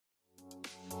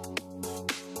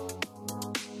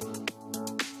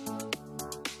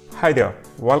Hi there,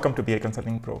 welcome to BI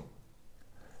Consulting Pro.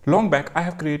 Long back, I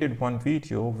have created one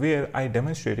video where I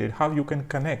demonstrated how you can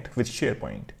connect with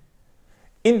SharePoint.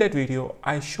 In that video,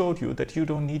 I showed you that you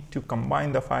don't need to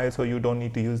combine the files, or you don't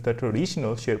need to use the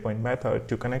traditional SharePoint method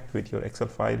to connect with your Excel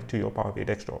file to your PowerBI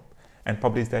desktop and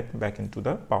publish that back into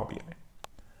the PowerBI.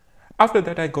 After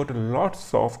that, I got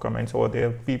lots of comments over there,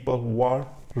 people who are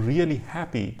really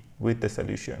happy with the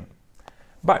solution.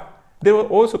 But there were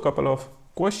also a couple of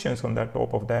questions on the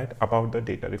top of that about the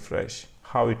data refresh,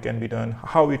 how it can be done,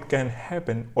 how it can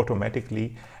happen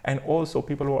automatically, and also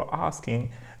people were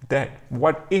asking that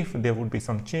what if there would be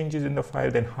some changes in the file,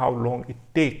 then how long it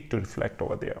takes to reflect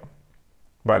over there.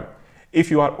 Well, if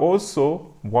you are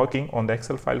also working on the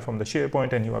Excel file from the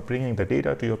SharePoint and you are bringing the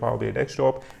data to your PowerBI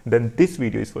desktop, then this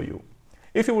video is for you.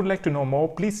 If you would like to know more,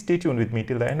 please stay tuned with me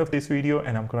till the end of this video,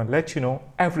 and I'm going to let you know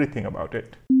everything about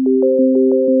it.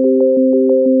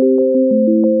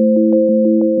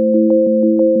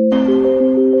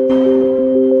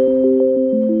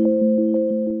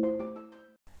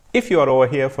 If you are over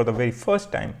here for the very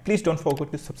first time, please don't forget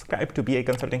to subscribe to BI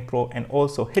Consulting Pro and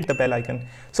also hit the bell icon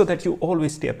so that you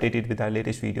always stay updated with our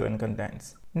latest video and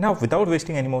contents. Now, without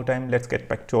wasting any more time, let's get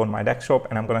back to on my desktop,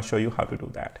 and I'm going to show you how to do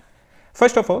that.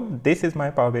 First of all, this is my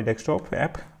PowerBI desktop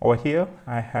app. Over here,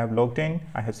 I have logged in,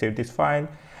 I have saved this file,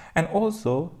 and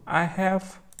also I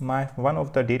have one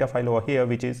of the data file over here,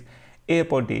 which is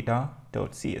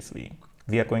airportdata.csv.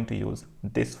 We are going to use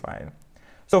this file.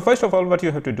 So first of all, what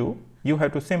you have to do, you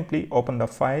have to simply open the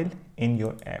file in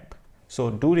your app. So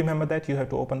do remember that you have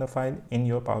to open the file in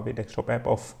your PowerBI desktop app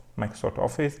of Microsoft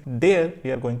Office. There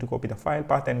we are going to copy the file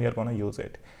path and we are going to use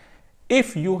it.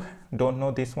 If you don't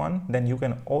know this one, then you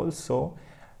can also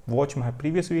watch my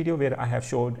previous video where I have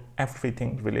showed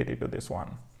everything related to this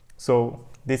one. So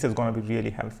this is going to be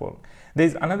really helpful. There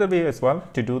is another way as well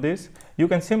to do this. You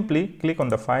can simply click on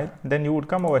the file, then you would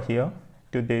come over here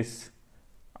to this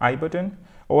I button.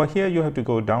 Over here, you have to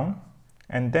go down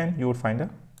and then you will find a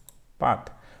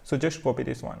path. So just copy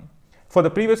this one. For the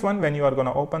previous one, when you are going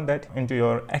to open that into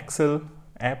your Excel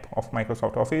app of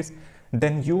Microsoft Office,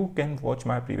 then you can watch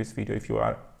my previous video if you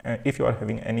are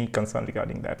having any concern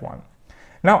regarding that one.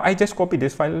 Now, I just copied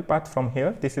this file path from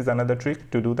here. This is another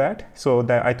trick to do that. So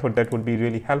that I thought that would be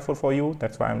really helpful for you.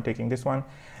 That's why I'm taking this one.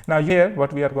 Now here,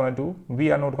 what we are going to do,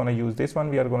 we are not going to use this one.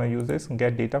 We are going to use this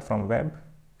get data from web.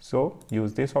 So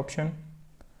use this option.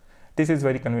 This is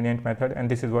very convenient method, and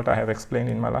this is what I have explained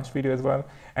in my last video as well.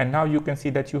 And now you can see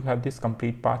that you have this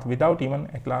complete path without even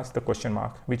at last the question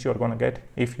mark, which you are going to get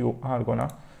if you are going to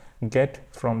get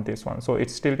from this one. So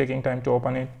it's still taking time to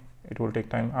open it. It will take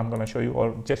time. I'm going to show you,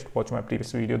 or just watch my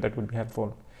previous video. That would be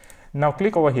helpful. Now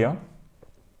click over here,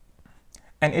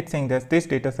 and it's saying that this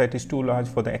data set is too large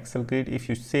for the Excel grid. If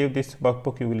you save this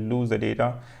workbook, you will lose the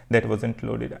data that wasn't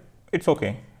loaded. It's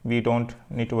okay, we don't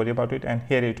need to worry about it. And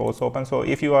here it also opens. So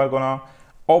if you are gonna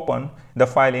open the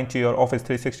file into your Office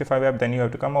 365 app, then you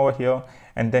have to come over here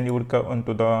and then you would go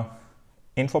into the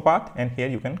info path, and here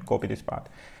you can copy this path.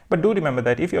 But do remember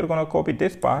that if you're going to copy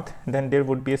this path, then there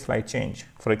would be a slight change.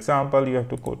 For example, you have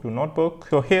to go to notebook.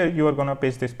 So here you are going to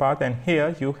paste this path, and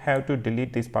here you have to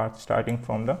delete this path starting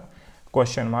from the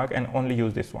question mark and only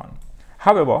use this one.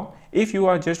 However, if you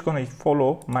are just going to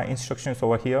follow my instructions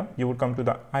over here, you would come to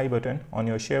the I button on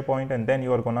your SharePoint, and then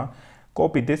you are going to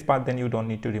copy this path. Then you don't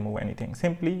need to remove anything.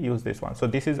 Simply use this one. So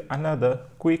this is another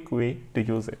quick way to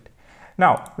use it.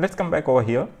 Now let's come back over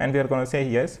here, and we are going to say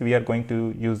yes, we are going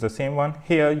to use the same one.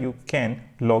 Here you can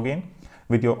log in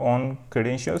with your own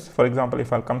credentials. For example,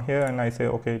 if I'll come here and I say,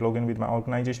 okay, log in with my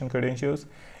organization credentials,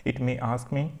 it may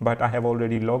ask me, but I have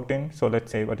already logged in. So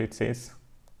let's say what it says.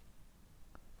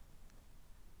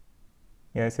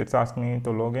 Yes, it's asking me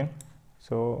to log in.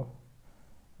 So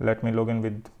let me log in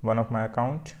with one of my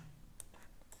account.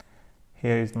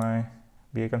 Here is my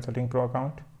BI Consulting Pro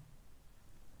account.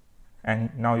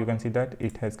 And now you can see that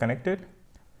it has connected.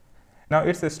 Now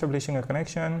it's establishing a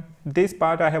connection. This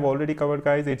part I have already covered,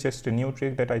 guys. It's just a new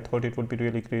trick that I thought it would be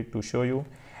really great to show you.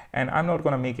 And I'm not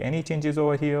going to make any changes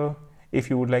over here. If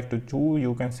you would like to do,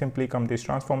 you can simply come this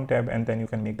transform tab and then you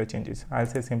can make the changes. I'll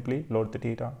say simply load the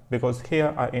data, because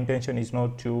here our intention is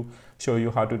not to show you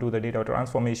how to do the data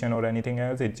transformation or anything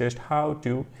else. It's just how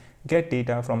to get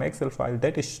data from Excel file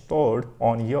that is stored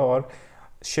on your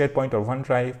SharePoint or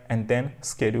OneDrive, and then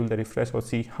schedule the refresh or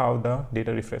see how the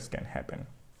data refresh can happen.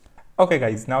 Okay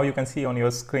guys, now you can see on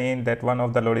your screen that one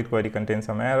of the loaded query contains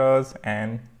some errors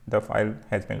and the file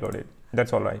has been loaded.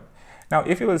 That's all right. Now,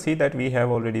 if you will see that we have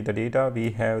already the data,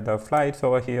 we have the flights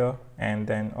over here, and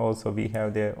then also we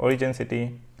have the origin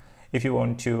city. If you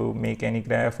want to make any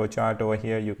graph or chart over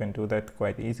here, you can do that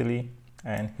quite easily.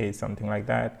 and here's something like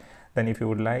that. Then if you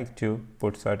would like to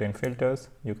put certain filters,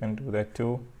 you can do that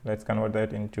too. Let's convert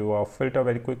that into a filter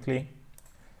very quickly.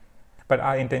 But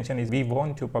our intention is we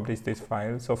want to publish this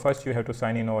file. So first you have to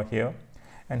sign in over here,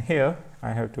 and here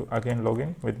I have to again log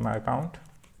in with my account.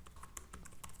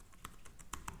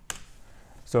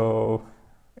 So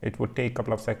it would take a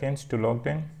couple of seconds to log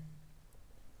in.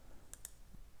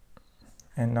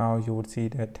 And now you would see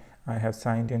that I have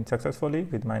signed in successfully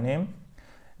with my name.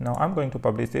 Now I'm going to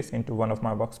publish this into one of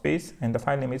my workspace, and the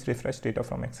file name is refresh data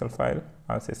from Excel file.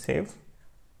 I'll say save.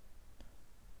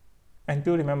 And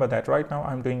do remember that right now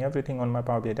I'm doing everything on my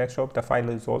Power BI desktop. The file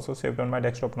is also saved on my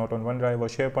desktop, not on OneDrive or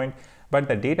SharePoint, but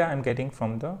the data I'm getting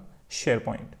from the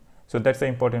SharePoint. So that's the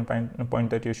important point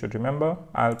that you should remember.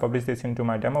 I'll publish this into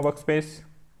my demo workspace.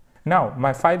 Now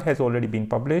my file has already been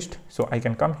published, so I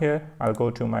can come here. I'll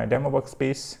go to my demo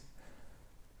workspace.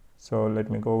 So let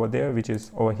me go over there, which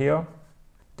is over here.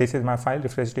 This is my file,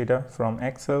 refresh data from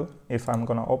Excel. If I'm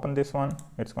gonna open this one,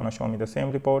 it's gonna show me the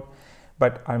same report.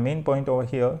 But our main point over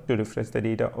here to refresh the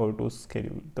data or to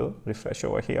schedule the refresh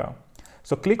over here.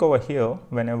 So click over here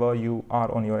whenever you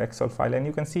are on your Excel file, and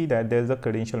you can see that there's a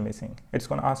credential missing. It's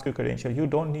going to ask you credential. You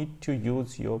don't need to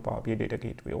use your Power BI data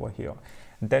gateway over here.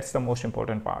 That's the most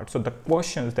important part. So the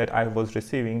questions that I was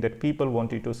receiving, that people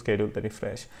wanted to schedule the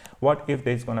refresh. What if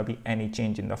there's going to be any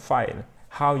change in the file?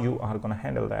 How you are going to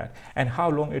handle that, and how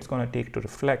long it's going to take to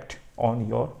reflect on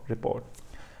your report.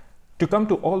 To come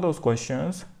to all those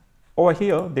questions, over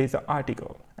here there's an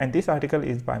article, and this article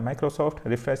is by Microsoft,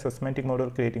 refresh a semantic model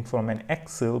creating from an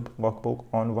Excel workbook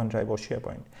on OneDrive or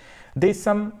SharePoint. There's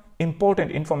some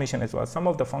important information as well. Some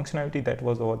of the functionality that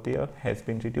was over there has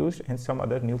been reduced, and some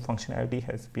other new functionality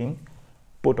has been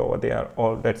put over there,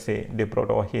 or let's say they brought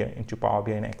over here into Power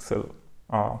BI and Excel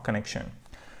connection.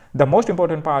 The most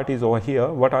important part is over here.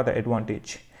 What are the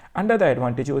advantage? Under the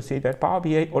advantage, you will see that Power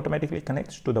BI automatically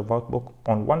connects to the workbook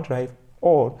on OneDrive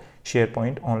or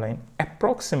SharePoint online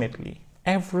approximately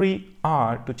every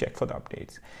hour to check for the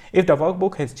updates. If the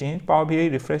workbook has changed, Power BI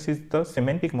refreshes the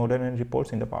semantic model and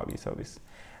reports in the Power BI service.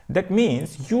 That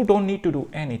means you don't need to do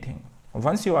anything.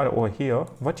 Once you are over here,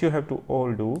 what you have to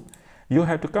all do, you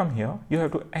have to come here, you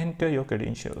have to enter your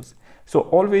credentials. So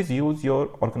always use your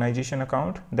organization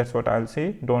account. That's what I'll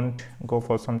say. Don't go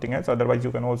for something else. Otherwise,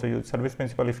 you can also use service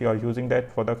principal if you are using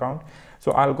that for the account.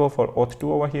 So I'll go for auth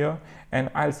 2 over here, and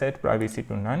I'll set privacy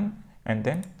to none, and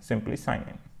then simply sign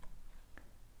in.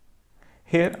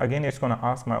 Here again, it's going to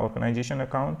ask my organization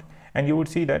account, and you would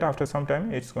see that after some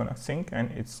time it's going to sync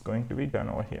and it's going to be done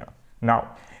over here.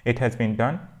 Now it has been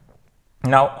done.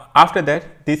 Now after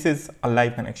that, this is a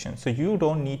live connection, so you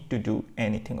don't need to do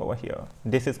anything over here.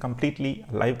 This is completely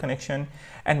a live connection,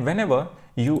 and whenever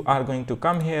you are going to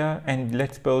come here and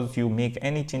let's suppose you make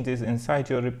any changes inside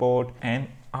your report, and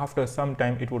after some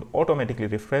time it would automatically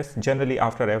refresh, generally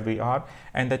after every hour,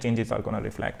 and the changes are going to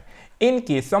reflect. In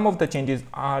case some of the changes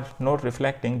are not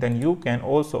reflecting, then you can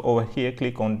also over here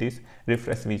click on this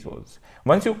refresh visuals.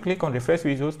 Once you click on refresh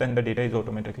visuals, then the data is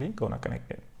automatically going to connect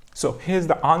it. So here's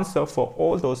the answer for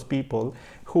all those people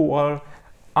who are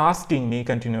asking me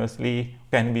continuously,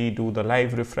 can we do the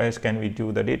live refresh, can we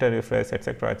do the data refresh,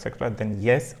 etc, etc. Then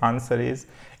yes, answer is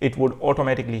it would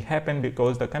automatically happen,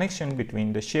 because the connection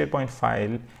between the SharePoint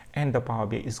file and the Power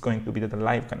BI is going to be the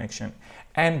live connection,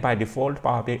 and by default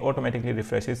Power BI automatically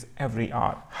refreshes every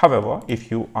hour. However,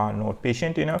 if you are not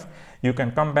patient enough, you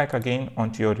can come back again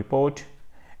onto your report,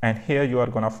 and here you are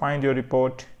going to find your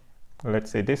report.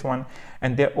 Let's say this one,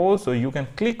 and there also you can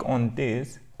click on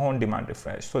this on-demand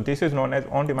refresh. So this is known as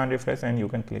on-demand refresh, and you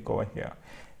can click over here.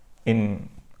 In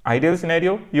ideal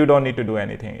scenario, you don't need to do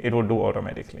anything. It will do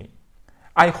automatically.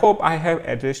 I hope I have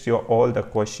addressed your all the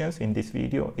questions in this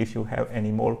video. If you have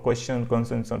any more questions,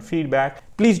 concerns, or feedback,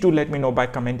 please do let me know by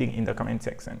commenting in the comment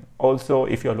section. Also,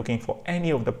 if you're looking for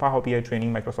any of the Power BI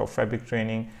training, Microsoft Fabric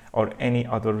training, or any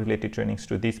other related trainings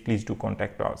to this, please do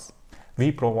contact us. We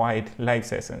provide live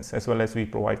sessions as well as we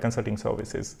provide consulting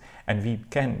services, and we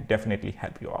can definitely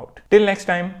help you out. Till next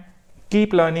time,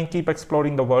 keep learning, keep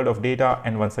exploring the world of data.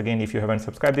 And once again, if you haven't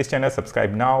subscribed this channel,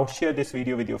 subscribe now, share this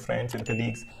video with your friends and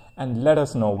colleagues, and let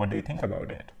us know what do you think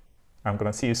about it. I'm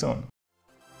gonna see you soon.